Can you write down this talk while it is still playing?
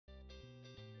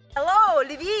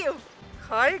Hello, Lviv!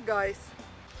 Hi guys!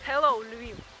 Hello,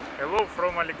 Lviv! Hello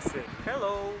from Alexei.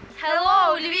 Hello!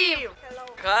 Hello, Lviv! Hello!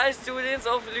 Hi students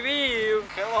of Lviv!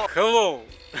 Hello. Hello.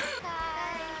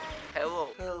 Hello!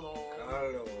 Hello!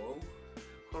 Hello.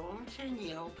 From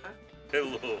Чернівка.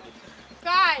 Hello.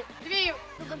 Hi, Lviv!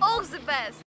 All the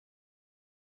best!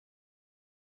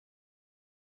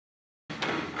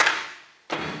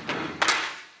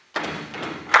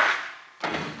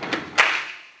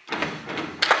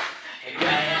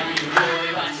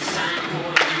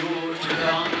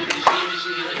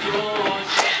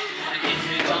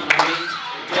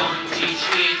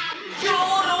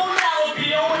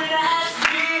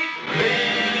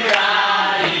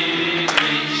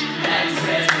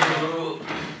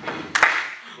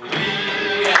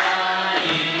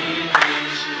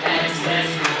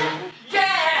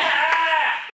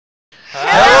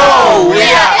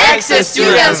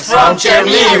 Students from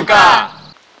Chernivka!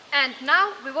 And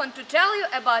now we want to tell you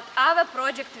about our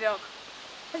project work.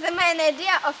 The main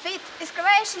idea of it is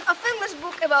creation of English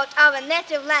book about our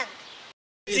native land.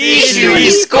 This issue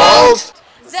is called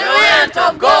The Land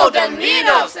of Golden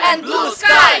Meadows and Blue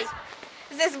Skies!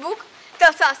 This book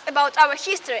tells us about our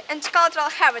history and cultural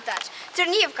heritage.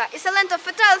 Chernivka is a land of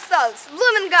fertile soils,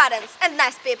 blooming gardens and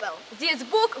nice people. This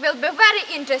book will be very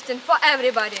interesting for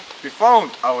everybody. We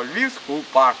found our Lviv school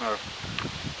partner.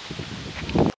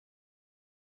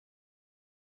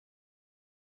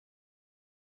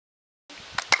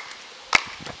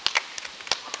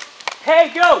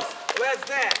 Hey girls! Where's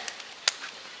that?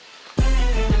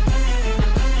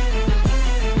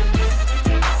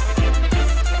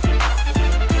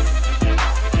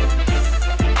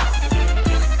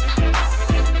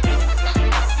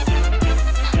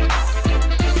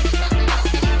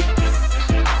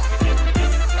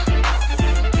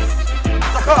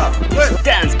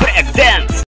 Dance, break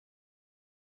dance!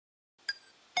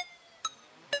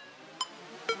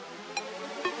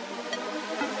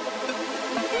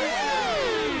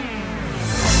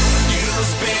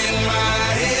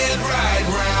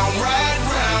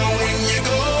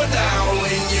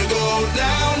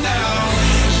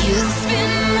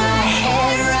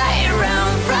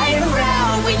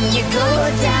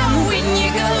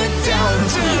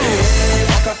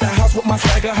 With my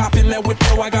swagger, hop in there with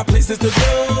Joe, I got places to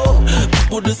go.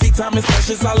 People to see, time is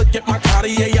precious. I look at my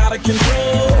Cartier out of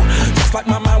control. Just like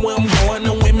my mind where I'm going,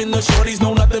 the women, the shorties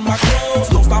know nothing but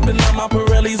clothes. No stopping at my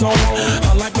Pirelli's on.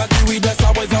 Unlike my Dewey, that's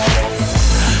always on.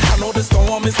 I know the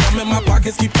storm is coming, my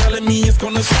pockets keep telling me it's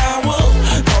gonna shower.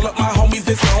 Call up my homies,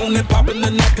 it's on and popping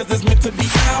the night, cause it's meant to be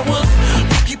ours.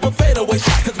 We keep a fadeaway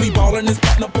shot, cause we ballin' this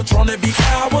platinum Patron every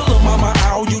hour. Lil' mama,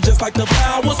 ow, you just like the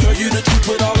flowers. Girl, you the truth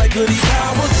with all that goody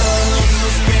powers. You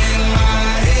spin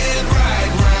my head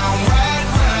right round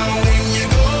when you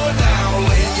go down,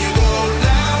 when you go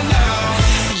down, down.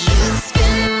 You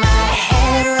spin my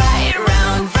head right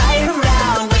round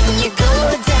when you go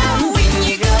down, when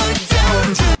you go down.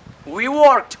 We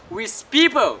worked with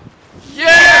people!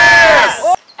 Yes!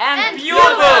 And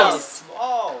pupils!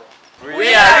 Oh.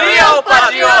 We are real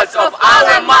patriots of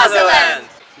our motherland!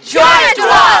 Join to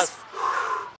us!